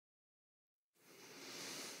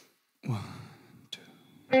7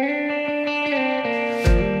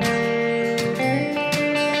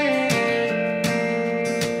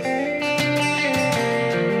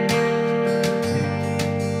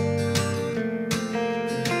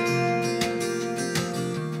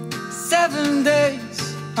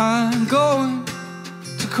 days I'm going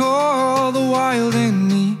to call the wild in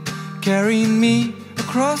me, carrying me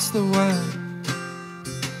across the world.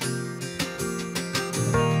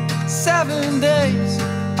 7 days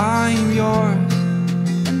I'm yours,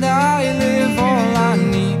 and I live all I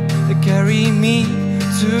need to carry me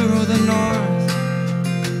to the north.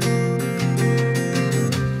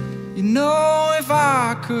 You know, if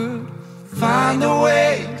I could find a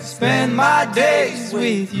way to spend my days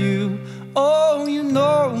with you, oh, you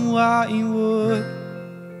know I would.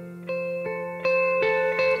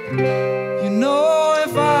 You know,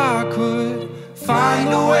 if I could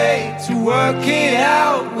find a way to work it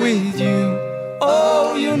out with you,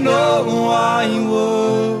 oh, you know I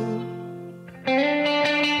would.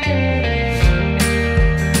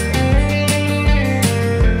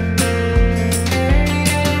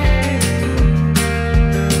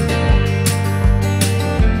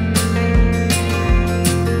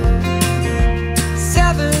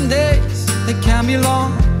 Can be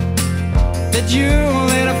long, that you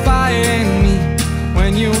lit a fire in me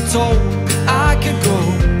when you told I could go.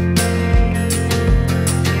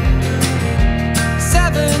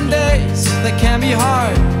 7 days that can be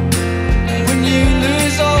hard, when you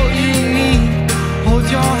lose all you need, hold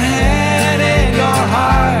your head in your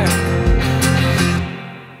heart.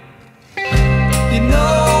 You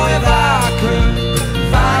know, if I could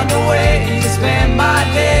find a way to spend my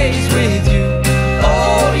days with you,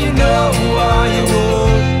 oh, you know I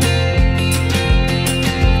would.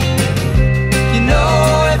 You know,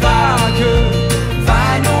 if I could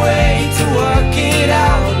find a way to work it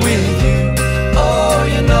out with you, oh,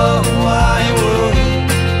 you know I would.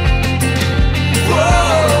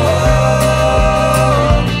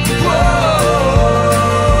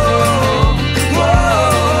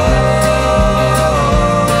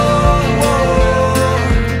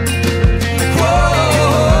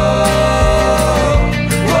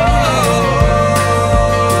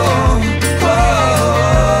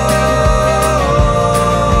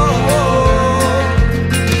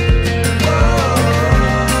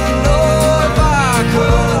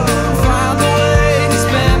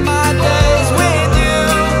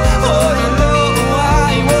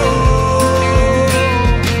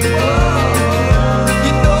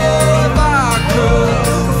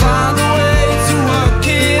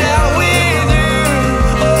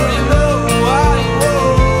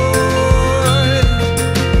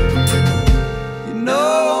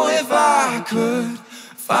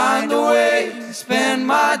 Spend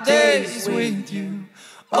my days with you,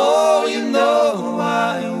 oh, you know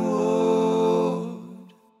I would.